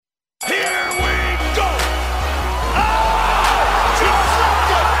Here we go! Oh!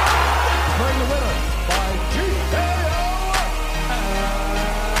 Declaring the winner by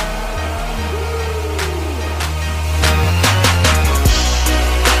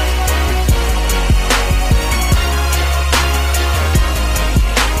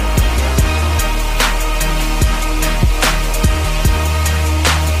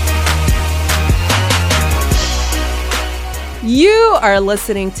You are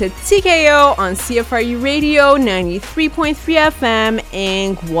listening to TKO on CFRU Radio 93.3 FM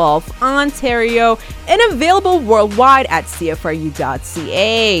in Guelph, Ontario, and available worldwide at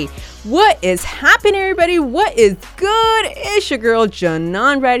CFRU.ca. What is happening, everybody? What is good? It's your girl,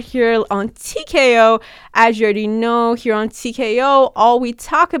 Janan Red here on TKO. As you already know, here on TKO, all we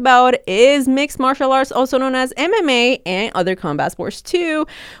talk about is mixed martial arts, also known as MMA, and other combat sports too.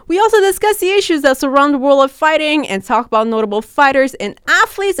 We also discuss the issues that surround the world of fighting and talk about notable fighters and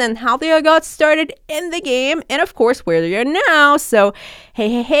athletes and how they got started in the game, and of course, where they are now. So,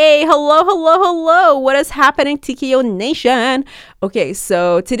 hey, hello. What is happening, TKO Nation? Okay,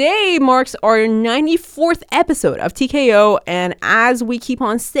 so today marks our 94th episode of TKO, and as we keep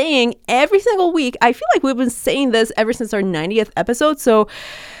on saying every single week, I feel like we've been saying this ever since our 90th episode. So,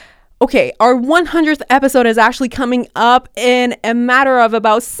 okay, our 100th episode is actually coming up in a matter of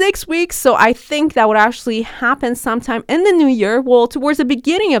about 6 weeks. So I think that would actually happen sometime in the new year. Well, towards the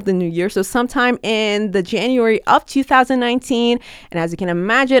beginning of the new year. So sometime in the January of 2019. And as you can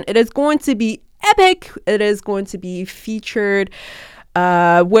imagine, it is going to be epic. It is going to be featured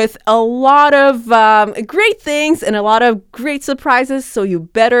with a lot of great things and a lot of great surprises. So you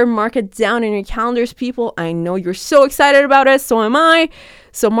better mark it down in your calendars, people. I know you're so excited about it. So am I.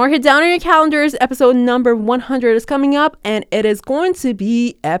 So mark it down in your calendars. Episode number 100 is coming up and it is going to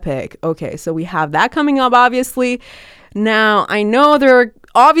be epic. Okay, so we have that coming up, obviously. Now, I know there are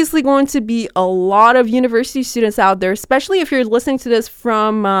obviously going to be a lot of university students out there, especially if you're listening to this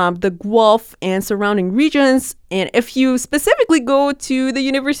from the Guelph and surrounding regions. And if you specifically go to the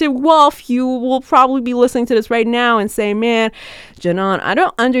University of Guelph, you will probably be listening to this right now and say, man, Janan, I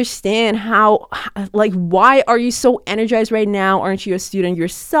don't understand why are you so energized right now? Aren't you a student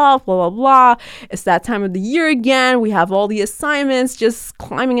yourself? Blah, blah, blah. It's that time of the year again. We have all the assignments just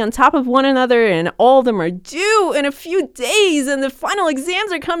climbing on top of one another and all of them are due in a few days and the final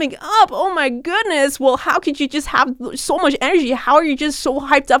exams are coming up. Oh my goodness. Well, how could you just have so much energy? How are you just so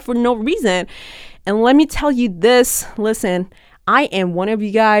hyped up for no reason? And let me tell you this, listen, I am one of you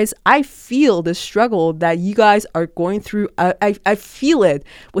guys. I feel the struggle that you guys are going through. I feel it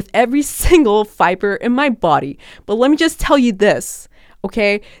with every single fiber in my body. But let me just tell you this,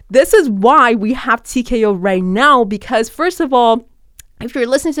 okay? This is why we have TKO right now, because first of all, if you're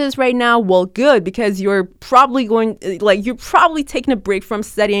listening to this right now, well, good, because you're probably taking a break from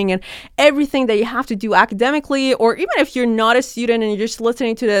studying and everything that you have to do academically, or even if you're not a student and you're just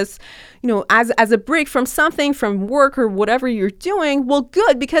listening to this, as a break from something, from work or whatever you're doing, well,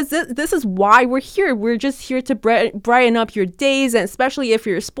 good, because this is why we're here. We're just here to brighten up your days, and especially if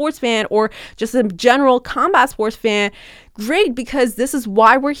you're a sports fan or just a general combat sports fan, great, because this is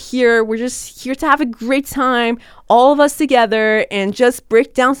why we're here. We're just here to have a great time, all of us together, and just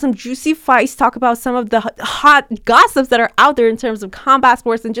break down some juicy fights, talk about some of the hot gossips that are out there in terms of combat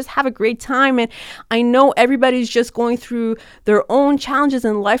sports, and just have a great time. And I know everybody's just going through their own challenges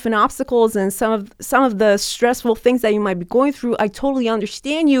in life and obstacles and some of the stressful things that you might be going through. I totally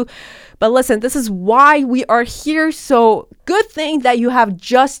understand you. But listen, this is why we are here. So good thing that you have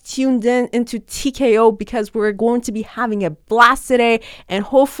just tuned into TKO, because we're going to be having a blast today. And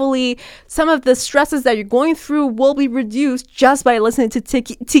hopefully some of the stresses that you're going through will be reduced just by listening to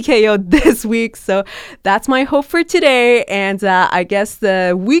TKO this week. So that's my hope for today. And I guess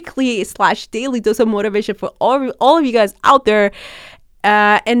the weekly/daily dose of motivation for all of you guys out there.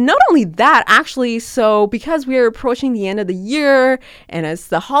 And not only that, actually, so because we are approaching the end of the year and it's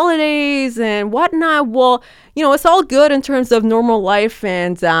the holidays and whatnot, well, it's all good in terms of normal life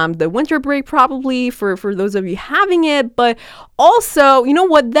and the winter break probably for those of you having it. But also, you know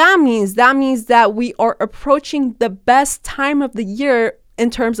what that means? That means that we are approaching the best time of the year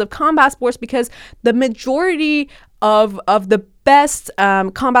in terms of combat sports, because the majority of the best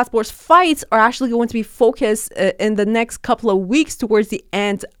combat sports fights are actually going to be focused in the next couple of weeks towards the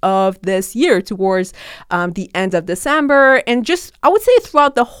end of this year, towards the end of December. And just, I would say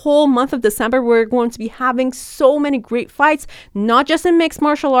throughout the whole month of December, we're going to be having so many great fights, not just in mixed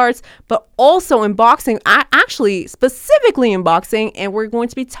martial arts, but also in boxing, actually specifically in boxing. And we're going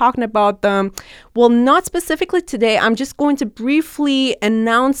to be talking about them. Well, not specifically today. I'm just going to briefly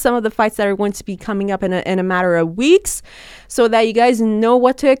announce some of the fights that are going to be coming up in a matter of weeks. So that you guys know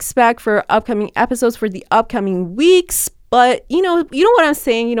what to expect for upcoming episodes for the upcoming weeks. But, you know what I'm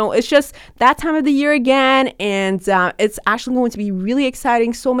saying? It's just that time of the year again, and it's actually going to be really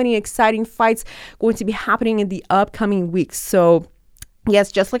exciting. So many exciting fights going to be happening in the upcoming weeks. So,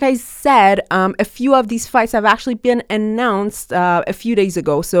 yes, just like I said, a few of these fights have actually been announced a few days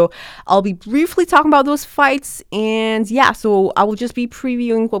ago. So I'll be briefly talking about those fights. And yeah, so I will just be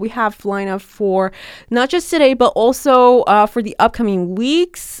previewing what we have lined up for not just today, but also for the upcoming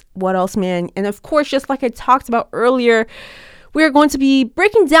weeks. What else, man? And of course, just like I talked about earlier, we are going to be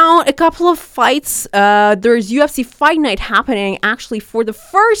breaking down a couple of fights. There's UFC Fight Night happening actually for the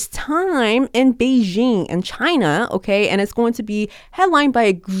first time in Beijing in China, okay? And it's going to be headlined by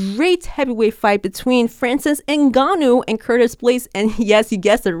a great heavyweight fight between Francis Ngannou and Curtis Blaydes. And yes, you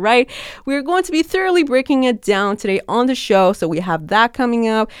guessed it right. We're going to be thoroughly breaking it down today on the show. So we have that coming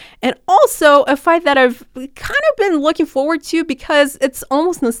up. And also a fight that I've kind of been looking forward to because it's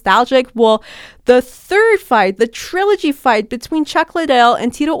almost nostalgic. Well, the third fight, the trilogy fight between Chuck Liddell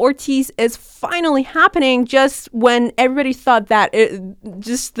and Tito Ortiz is finally happening just when everybody thought that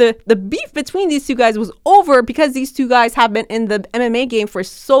the beef between these two guys was over because these two guys have been in the MMA game for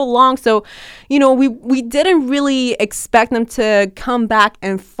so long. So, we didn't really expect them to come back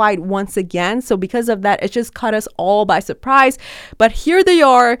and fight once again. So because of that, it just caught us all by surprise. But here they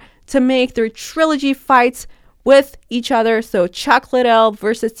are to make their trilogy fights with each other. So Chuck Liddell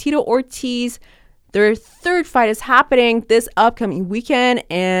versus Tito Ortiz. Their third fight is happening this upcoming weekend,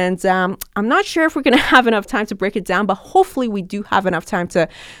 and I'm not sure if we're going to have enough time to break it down, but hopefully we do have enough time to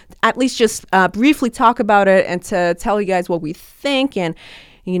at least just briefly talk about it and to tell you guys what we think and,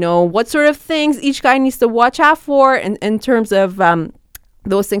 what sort of things each guy needs to watch out for in terms of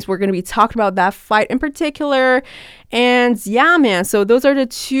those things. We're going to be talking about that fight in particular. And yeah, man, so those are the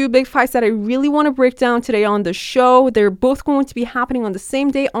two big fights that I really want to break down today on the show. They're both going to be happening on the same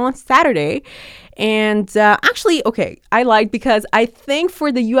day on Saturday. And actually, okay, I lied because I think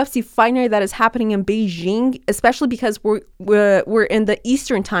for the UFC Fight Night that is happening in Beijing, especially because we're in the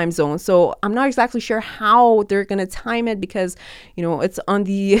Eastern time zone, so I'm not exactly sure how they're going to time it because, it's on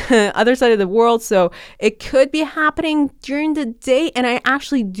the other side of the world. So it could be happening during the day. And I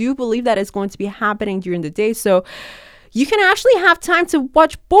actually do believe that it's going to be happening during the day. So you can actually have time to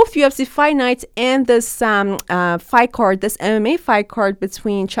watch both UFC Fight Nights and this fight card, this MMA fight card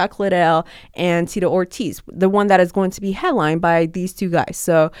between Chuck Liddell and Tito Ortiz, the one that is going to be headlined by these two guys.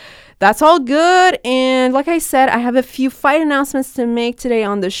 So that's all good. And like I said, I have a few fight announcements to make today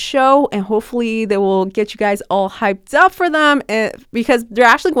on the show, and hopefully they will get you guys all hyped up for them because they're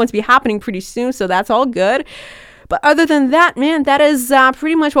actually going to be happening pretty soon. So that's all good. But other than that, man, that is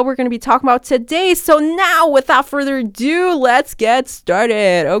pretty much what we're going to be talking about today. So now, without further ado, let's get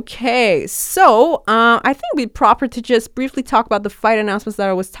started. Okay, so I think it'd be proper to just briefly talk about the fight announcements that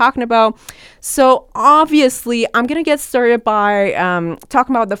I was talking about. So obviously, I'm going to get started by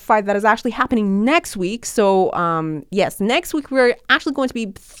talking about the fight that is actually happening next week. So yes, next week, we're actually going to be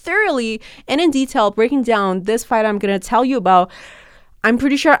thoroughly and in detail breaking down this fight I'm going to tell you about. I'm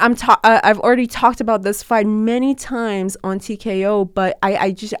pretty sure I've already talked about this fight many times on TKO, but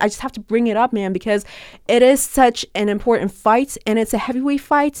I just have to bring it up, man, because it is such an important fight, and it's a heavyweight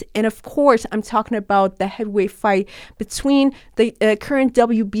fight. And of course, I'm talking about the heavyweight fight between the current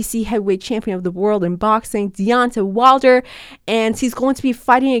WBC heavyweight champion of the world in boxing, Deontay Wilder, and he's going to be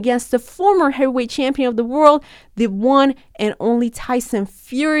fighting against the former heavyweight champion of the world, the one and only Tyson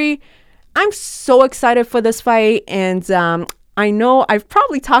Fury. I'm so excited for this fight, and I know I've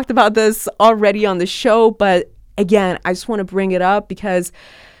probably talked about this already on the show, but again, I just want to bring it up because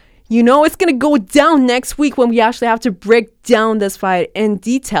it's going to go down next week when we actually have to break down this fight in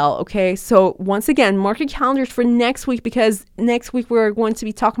detail, okay? So once again, mark your calendars for next week because next week we're going to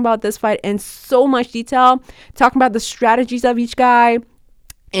be talking about this fight in so much detail, talking about the strategies of each guy,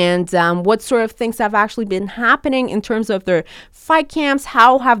 and what sort of things have actually been happening in terms of their fight camps.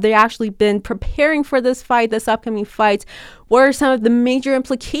 How have they actually been preparing for this fight, this upcoming fight? What are some of the major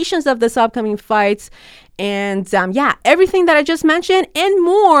implications of this upcoming fight? And yeah, everything that I just mentioned and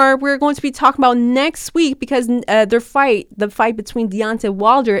more, we're going to be talking about next week because the fight between Deontay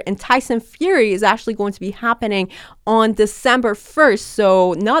Wilder and Tyson Fury is actually going to be happening on December 1st.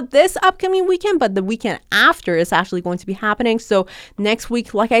 So not this upcoming weekend, but the weekend after is actually going to be happening. So next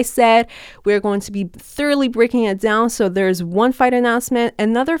week, like I said, we're going to be thoroughly breaking it down. So there's one fight announcement.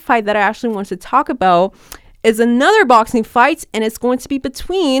 Another fight that I actually want to talk about is another boxing fight, and it's going to be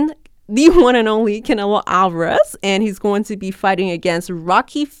between the one and only Canelo Alvarez, and he's going to be fighting against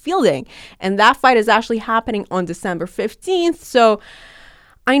Rocky Fielding. And that fight is actually happening on December 15th. So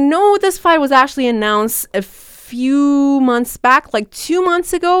I know this fight was actually announced a few months back, like 2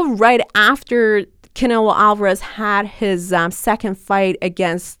 months ago, right after Canelo Alvarez had his second fight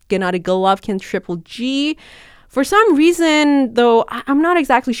against Gennady Golovkin, Triple G. For some reason, though, I'm not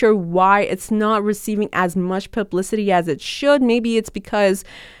exactly sure why it's not receiving as much publicity as it should. Maybe it's because,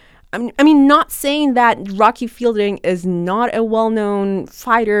 I mean, not saying that Rocky Fielding is not a well-known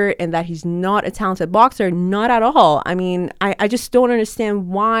fighter and that he's not a talented boxer, not at all. I mean, I just don't understand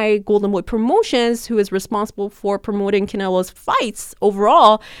why Golden Boy Promotions, who is responsible for promoting Canelo's fights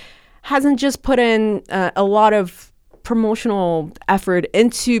overall, hasn't just put in a lot of promotional effort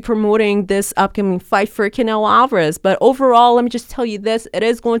into promoting this upcoming fight for Canelo Alvarez. But overall, let me just tell you this, it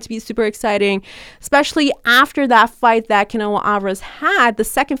is going to be super exciting, especially after that fight that Canelo Alvarez had, the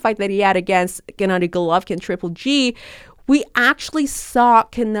second fight that he had against Gennady Golovkin, Triple G. We actually saw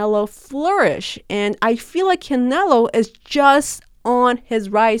Canelo flourish, and I feel like Canelo is just on his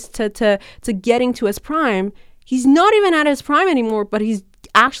rise to getting to his prime. He's not even at his prime anymore, but he's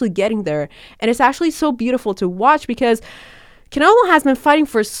actually getting there. And it's actually so beautiful to watch because Canelo has been fighting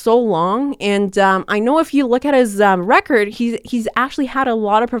for so long. And I know if you look at his record, he's actually had a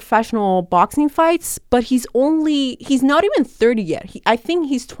lot of professional boxing fights, but he's not even 30 yet. I think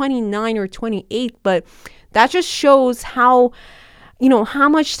he's 29 or 28, but that just shows how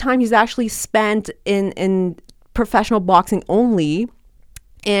much time he's actually spent in professional boxing only.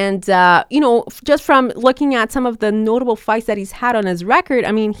 And, just from looking at some of the notable fights that he's had on his record,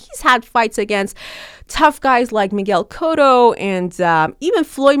 I mean, he's had fights against tough guys like Miguel Cotto and even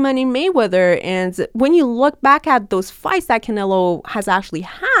Floyd Money Mayweather. And when you look back at those fights that Canelo has actually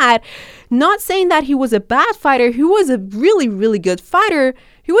had, not saying that he was a bad fighter, he was a really, really good fighter.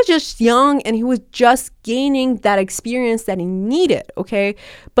 He was just young and he was just gaining that experience that he needed, okay?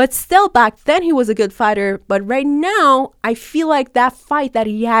 But still, back then he was a good fighter. But right now, I feel like that fight that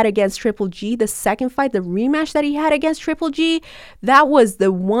he had against Triple G, the second fight, the rematch that he had against Triple G, that was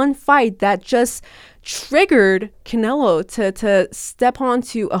the one fight that just triggered Canelo to step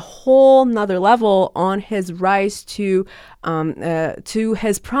onto a whole nother level on his rise to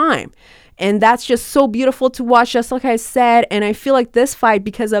his prime. And that's just so beautiful to watch, just like I said. And I feel like this fight,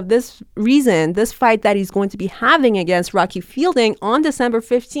 because of this reason, this fight that he's going to be having against Rocky Fielding on December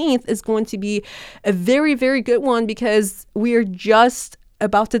 15th is going to be a very, very good one, because we are just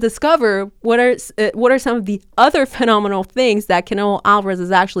about to discover what are some of the other phenomenal things that Canelo Alvarez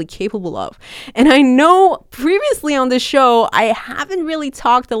is actually capable of. And I know previously on this show, I haven't really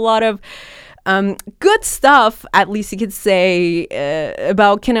talked a lot of good stuff, at least you could say,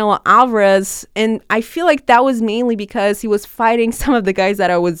 about Canelo Alvarez. And I feel like that was mainly because he was fighting some of the guys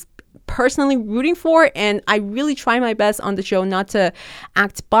that I was personally rooting for. And I really try my best on the show not to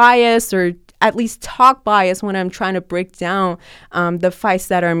act biased, or at least talk biased when I'm trying to break down the fights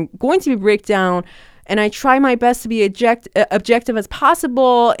that I'm going to break down. And I try my best to be objective as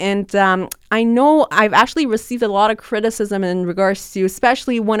possible. And I know I've actually received a lot of criticism in regards to,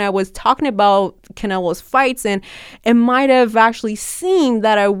 especially when I was talking about Canelo's fights, and it might have actually seemed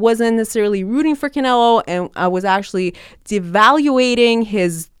that I wasn't necessarily rooting for Canelo and I was actually devaluating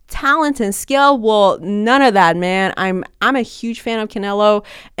his talent and skill. Well, none of that, man. I'm a huge fan of Canelo,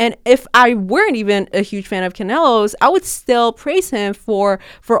 and if I weren't even a huge fan of Canelo's, I would still praise him for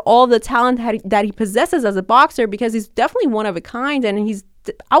all the talent that he possesses as a boxer, because he's definitely one of a kind, and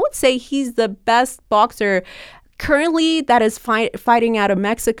I would say he's the best boxer currently that is fighting out of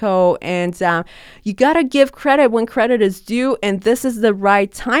Mexico. And you gotta give credit when credit is due, and this is the right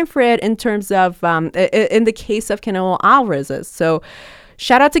time for it in terms of in the case of Canelo Alvarez. So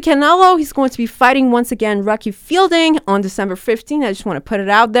shout out to Canelo. He's going to be fighting once again Rocky Fielding on December 15th. I just want to put it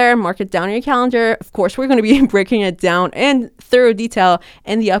out there. Mark it down in your calendar. Of course, we're going to be breaking it down in thorough detail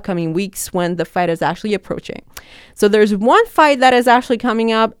in the upcoming weeks when the fight is actually approaching. So there's one fight that is actually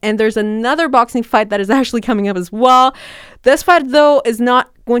coming up, and there's another boxing fight that is actually coming up as well. This fight, though, is not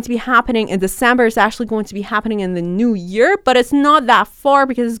going to be happening in December. It's actually going to be happening in the new year, but it's not that far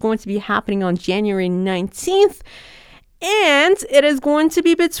because it's going to be happening on January 19th. And it is going to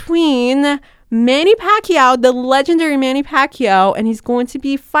be between Manny Pacquiao, the legendary Manny Pacquiao, and he's going to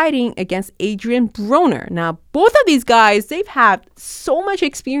be fighting against Adrian Broner. Now, both of these guys, they've had so much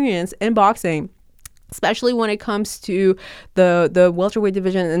experience in boxing, especially when it comes to the welterweight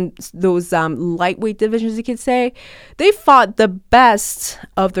division and those lightweight divisions, you could say. They fought the best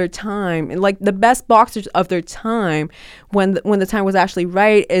of their time, like the best boxers of their time when the time was actually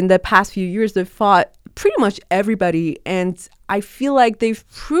right. In the past few years, they fought pretty much everybody, and I feel like they've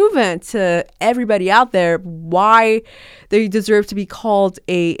proven to everybody out there why they deserve to be called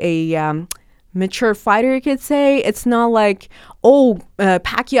a mature fighter, you could say. It's not like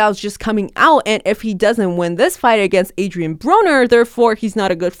Pacquiao's just coming out, and if he doesn't win this fight against Adrian Broner, therefore he's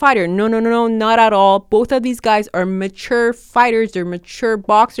not a good fighter. No, not at all. Both of these guys are mature fighters. They're mature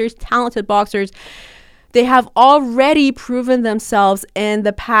boxers, talented boxers. They have already proven themselves in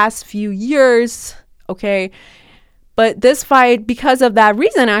the past few years, okay? But this fight, because of that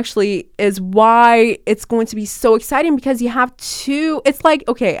reason, actually, is why it's going to be so exciting, because you have two. It's like,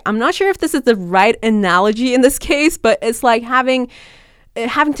 okay, I'm not sure if this is the right analogy in this case, but it's like having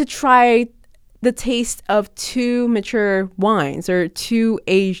to try the taste of two mature wines or two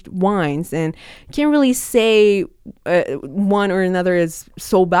aged wines, and can't really say one or another is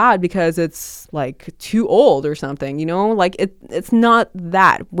so bad because it's like too old or something, you know? Like it's not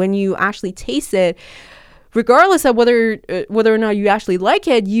that. When you actually taste it, regardless of whether or not you actually like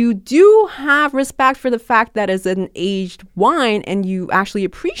it, you do have respect for the fact that it's an aged wine, and you actually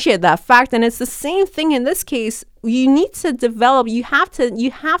appreciate that fact. And it's the same thing in this case. You need to develop. You have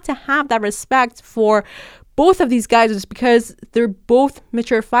to have that respect for both of these guys, just because they're both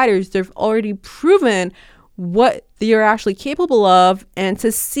mature fighters. They've already proven what they are actually capable of, and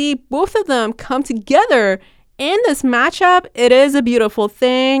to see both of them come together in this matchup, it is a beautiful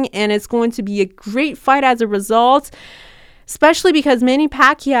thing, and it's going to be a great fight as a result, especially because Manny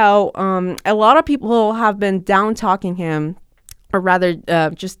Pacquiao, a lot of people have been down-talking him, or rather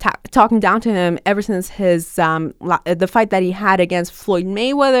talking down to him ever since his the fight that he had against Floyd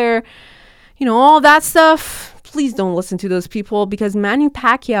Mayweather, you know, all that stuff. Please don't listen to those people, because Manny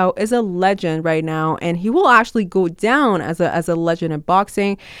Pacquiao is a legend right now, and he will actually go down as a legend in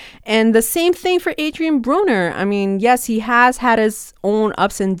boxing. And the same thing for Adrian Broner. I mean, yes, he has had his own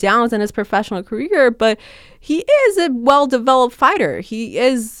ups and downs in his professional career, but he is a well-developed fighter. He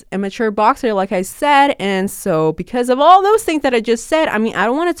is a mature boxer, like I said. And so because of all those things that I just said, I mean, I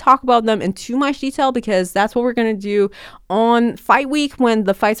don't want to talk about them in too much detail, because that's what we're going to do on fight week when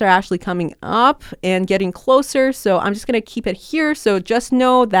the fights are actually coming up and getting closer. So I'm just going to keep it here. So just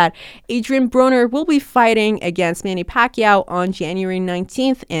know that Adrian Broner will be fighting against Manny Pacquiao on January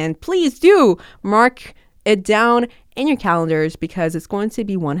 19th. And please do mark it down in your calendars, because it's going to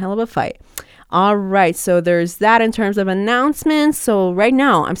be one hell of a fight. All right, so there's that in terms of announcements. So right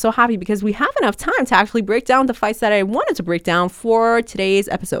now, I'm so happy because we have enough time to actually break down the fights that I wanted to break down for today's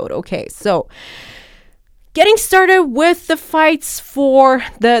episode. Okay, so getting started with the fights for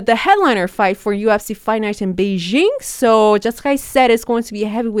the headliner fight for UFC Fight Night in Beijing. So just like I said, it's going to be a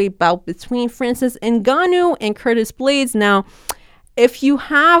heavyweight bout between Francis Ngannou and Curtis Blaydes. Now, if you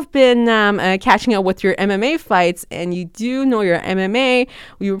have been catching up with your MMA fights, and you do know your MMA,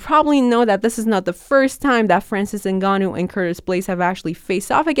 you probably know that this is not the first time that Francis Ngannou and Curtis Blaydes have actually faced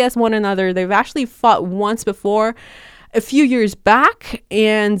off against one another. They've actually fought once before, a few years back,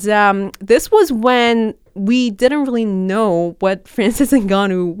 and this was when we didn't really know what Francis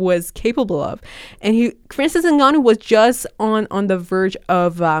Ngannou was capable of, and Francis Ngannou was just on the verge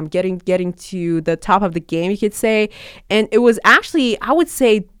of getting to the top of the game, you could say. And it was actually, I would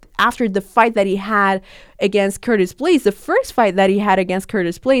say, after the fight that he had against Curtis Blaydes, the first fight that he had against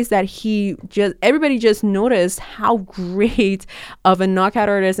Curtis Blaydes, that everybody just noticed how great of a knockout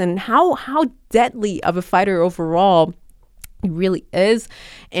artist and how deadly of a fighter overall he really is.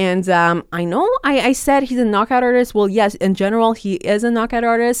 And I know I said he's a knockout artist. Well, yes, in general, he is a knockout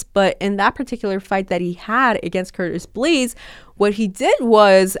artist. But in that particular fight that he had against Curtis Blaydes, what he did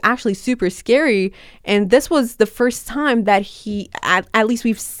was actually super scary. And this was the first time that at least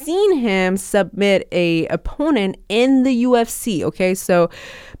we've seen him submit a opponent in the UFC. Okay, so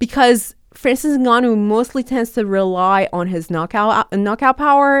because Francis Ngannou mostly tends to rely on his knockout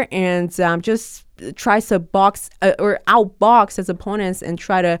power, and just tries to box or outbox his opponents and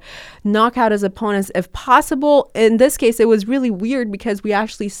try to knock out his opponents if possible. In this case, it was really weird because we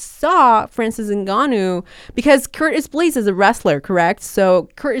actually saw Francis Ngannou, because Curtis Blaydes is a wrestler, correct? So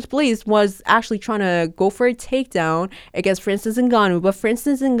Curtis Blaydes was actually trying to go for a takedown against Francis Ngannou, but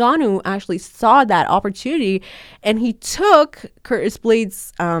Francis Ngannou actually saw that opportunity, and he took Curtis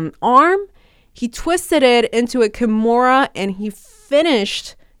Blaydes' arm, he twisted it into a Kimura, and he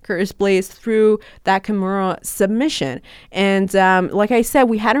finished Curtis Blaydes through that Kimura submission. And like I said,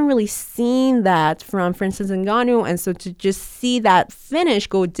 we hadn't really seen that from Francis Ngannou, and so to just see that finish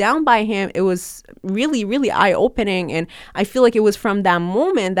go down by him, it was really, really eye-opening. And I feel like it was from that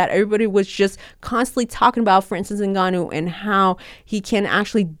moment that everybody was just constantly talking about Francis Ngannou and how he can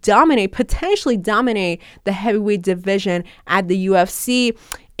actually potentially dominate the heavyweight division at the UFC.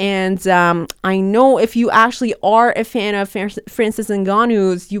 And I know if you actually are a fan of Francis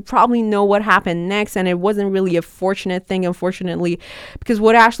Ngannou's, you probably know what happened next. And it wasn't really a fortunate thing, unfortunately, because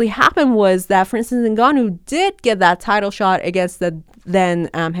what actually happened was that Francis Ngannou did get that title shot against the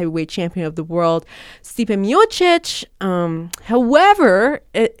then heavyweight champion of the world, Stipe Miocic. However,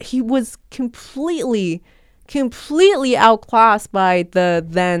 he was completely outclassed by the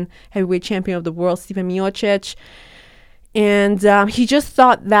then heavyweight champion of the world, Stipe Miocic. And he just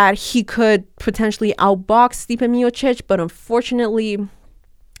thought that he could potentially outbox Stipe Miocic, but unfortunately,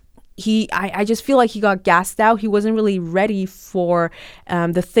 I just feel like he got gassed out. He wasn't really ready for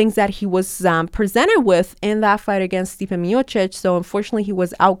the things that he was presented with in that fight against Stipe Miocic. So unfortunately, he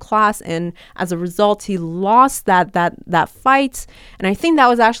was outclassed, and as a result, he lost that fight. And I think that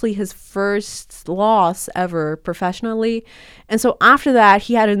was actually his first loss ever professionally. And so after that,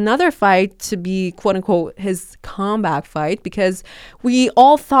 he had another fight to be, quote unquote, his comeback fight, because we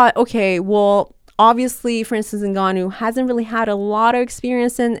all thought, okay, well, obviously, Francis Ngannou hasn't really had a lot of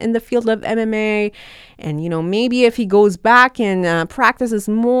experience in the field of MMA. And, maybe if he goes back and practices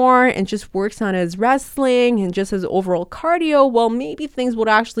more and just works on his wrestling and just his overall cardio, well, maybe things would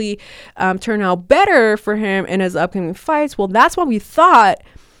actually turn out better for him in his upcoming fights. Well, that's what we thought.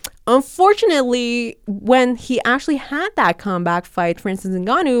 Unfortunately, when he actually had that comeback fight, Francis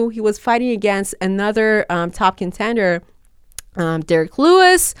Ngannou, he was fighting against another top contender, Derrick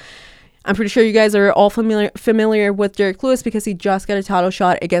Lewis. I'm pretty sure you guys are all familiar with Derrick Lewis because he just got a title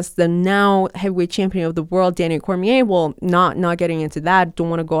shot against the now heavyweight champion of the world, Daniel Cormier. Well, not getting into that.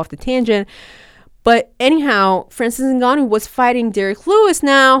 Don't want to go off the tangent. But anyhow, Francis Ngannou was fighting Derrick Lewis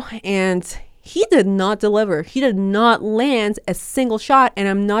now, and he did not deliver. He did not land a single shot. And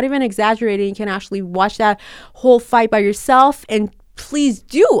I'm not even exaggerating. You can actually watch that whole fight by yourself, and please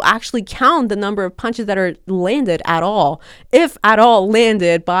do actually count the number of punches that are landed at all, if at all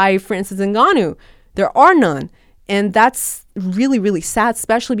landed by Francis Ngannou. There are none. And that's really, really sad,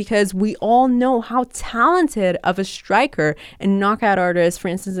 especially because we all know how talented of a striker and knockout artist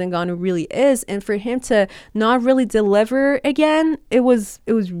Francis Ngannou really is. And for him to not really deliver again, it was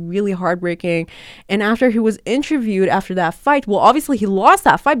really heartbreaking. And after he was interviewed after that fight, well, obviously he lost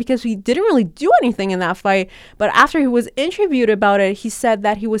that fight because he didn't really do anything in that fight. But after he was interviewed about it, he said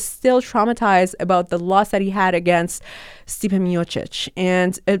that he was still traumatized about the loss that he had against Stipe Miocic.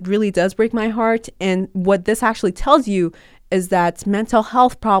 And it really does break my heart. And what this actually tells you is that mental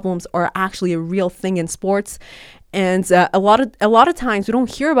health problems are actually a real thing in sports. And a lot of times we don't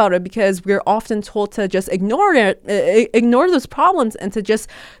hear about it because we're often told to just ignore it, ignore those problems, and to just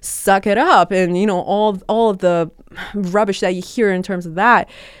suck it up, and all of the rubbish that you hear in terms of that.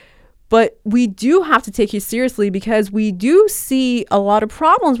 But we do have to take it seriously because we do see a lot of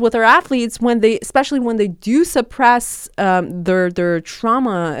problems with our athletes especially when they do suppress their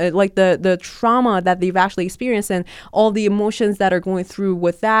trauma, like the trauma that they've actually experienced and all the emotions that are going through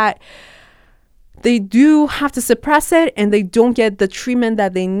with that. They do have to suppress it, and they don't get the treatment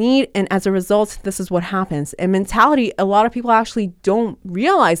that they need. And as a result, this is what happens. And mentality, a lot of people actually don't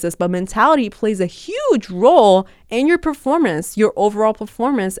realize this, but mentality plays a huge role in your performance, your overall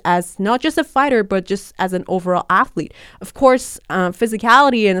performance as not just a fighter, but just as an overall athlete. Of course,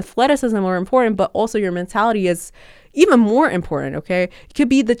 physicality and athleticism are important, but also your mentality is even more important, okay? You could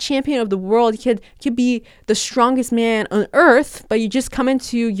be the champion of the world. You could be the strongest man on earth, but you just come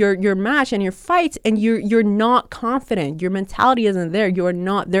into your match and your fight and you're not confident. Your mentality isn't there. You're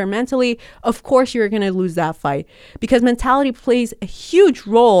not there mentally. Of course, you're going to lose that fight because mentality plays a huge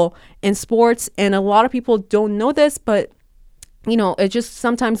role in sports, and a lot of people don't know this, but it just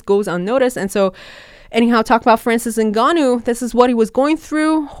sometimes goes unnoticed. And so anyhow, talk about Francis Ngannou. This is what he was going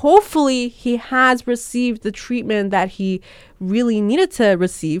through. Hopefully, he has received the treatment that he really needed to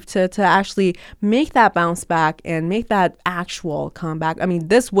receive to actually make that bounce back and make that actual comeback. I mean,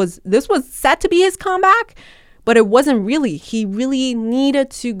 this was set to be his comeback, but it wasn't really. He really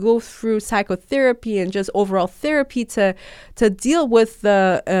needed to go through psychotherapy and just overall therapy to deal with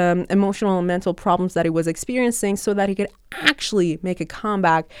the emotional and mental problems that he was experiencing so that he could actually make a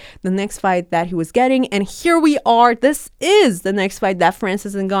comeback the next fight that he was getting. And here we are. This is the next fight that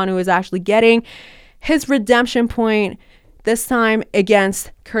Francis Ngannou is actually getting. His redemption point, this time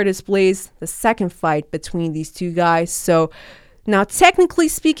against Curtis Blaydes, the second fight between these two guys. So now, technically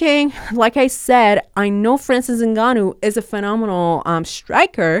speaking, like I said, I know Francis Ngannou is a phenomenal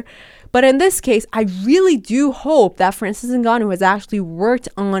striker, But in this case, I really do hope that Francis Ngannou has actually worked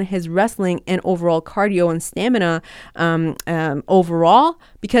on his wrestling and overall cardio and stamina overall.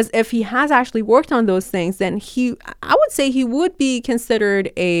 Because if he has actually worked on those things, then I would say he would be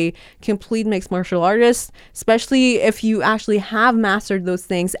considered a complete mixed martial artist, especially if you actually have mastered those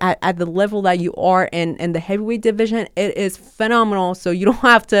things at the level that you are in the heavyweight division. It is phenomenal. So you don't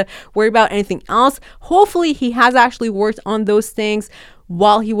have to worry about anything else. Hopefully he has actually worked on those things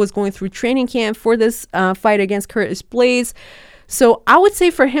while he was going through training camp for this fight against Curtis Blaydes. So I would say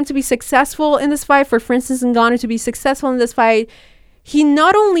for him to be successful in this fight, for Francis Ngannou to be successful in this fight, he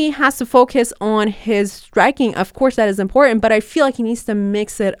not only has to focus on his striking, of course that is important, but I feel like he needs to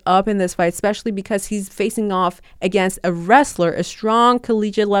mix it up in this fight, especially because he's facing off against a wrestler, a strong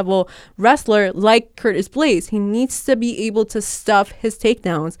collegiate level wrestler like Curtis Blaydes. He needs to be able to stuff his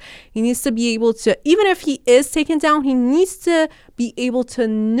takedowns. He needs to be able to, even if he is taken down, he needs to be able to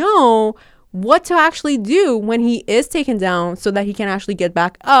know what to actually do when he is taken down so that he can actually get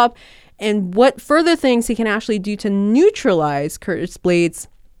back up, and what further things he can actually do to neutralize Curtis Blaydes'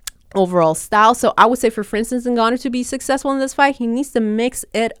 overall style. So I would say for Francis Ngannou to be successful in this fight, he needs to mix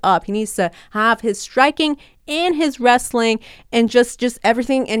it up. He needs to have his striking and his wrestling and just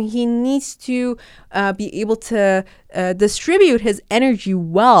everything. And he needs to be able to distribute his energy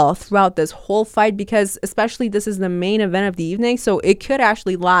well throughout this whole fight, because especially this is the main event of the evening. So it could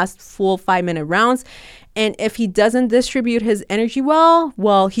actually last full 5-minute rounds. And if he doesn't distribute his energy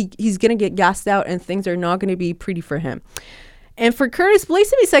well, he's going to get gassed out and things are not going to be pretty for him. And for Curtis Blaydes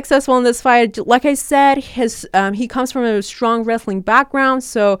to be successful in this fight, like I said, he comes from a strong wrestling background.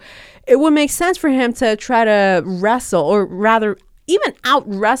 So it would make sense for him to try to wrestle, or rather even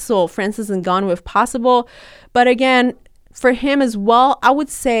out-wrestle Francis Ngannou if possible. But again, for him as well, I would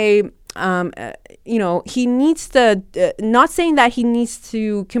say, he needs to, not saying that he needs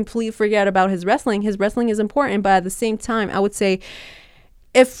to completely forget about his wrestling. His wrestling is important, but at the same time, I would say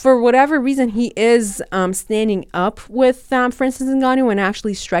if for whatever reason he is standing up with Francis Ngannou and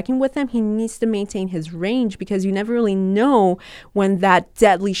actually striking with him, he needs to maintain his range, because you never really know when that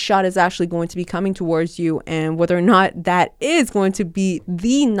deadly shot is actually going to be coming towards you and whether or not that is going to be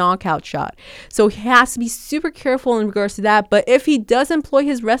the knockout shot. So he has to be super careful in regards to that. But if he does employ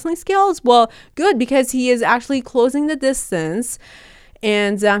his wrestling skills, well, good, because he is actually closing the distance.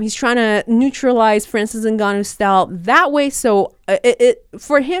 And he's trying to neutralize Francis Ngannou's style that way. So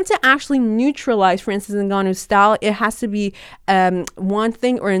for him to actually neutralize Francis Ngannou's style, it has to be one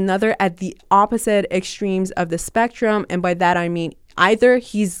thing or another at the opposite extremes of the spectrum. And by that, I mean either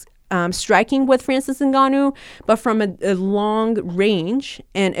he's striking with Francis Ngannou, but from a long range.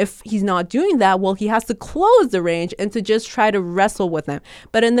 And if he's not doing that, well, he has to close the range and to just try to wrestle with him.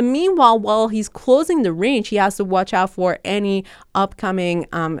 But in the meanwhile, while he's closing the range, he has to watch out for any upcoming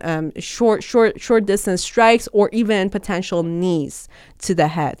short distance strikes or even potential knees to the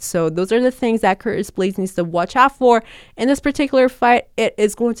head. So those are the things that Curtis Blaydes needs to watch out for in this particular fight. It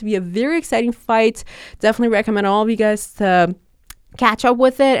is going to be a very exciting fight. Definitely recommend all of you guys to catch up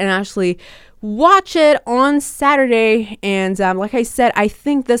with it and actually watch it on Saturday. And like I said, I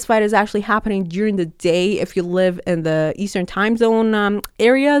think this fight is actually happening during the day if you live in the Eastern time zone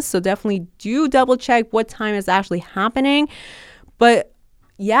areas. So definitely do double check what time is actually happening. But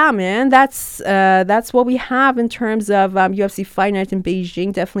yeah, man, that's what we have in terms of UFC Fight Night in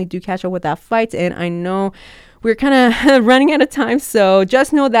Beijing. Definitely do catch up with that fight. And I know we're kind of running out of time, so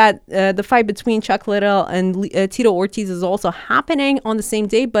just know that the fight between Chuck Liddell and Tito Ortiz is also happening on the same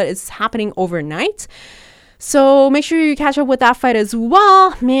day, but it's happening overnight. So make sure you catch up with that fight as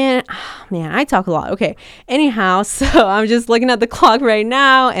well. Man, I talk a lot. Okay. Anyhow, so I'm just looking at the clock right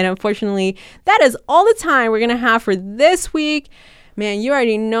now, and unfortunately, that is all the time we're going to have for this week. Man, you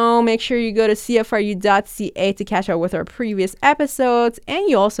already know. Make sure you go to cfru.ca to catch up with our previous episodes. And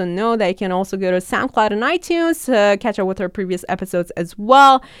you also know that you can also go to SoundCloud and iTunes to catch up with our previous episodes as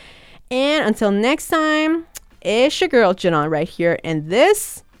well. And until next time, it's your girl, Janan, right here. And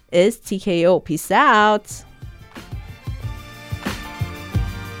this is TKO. Peace out.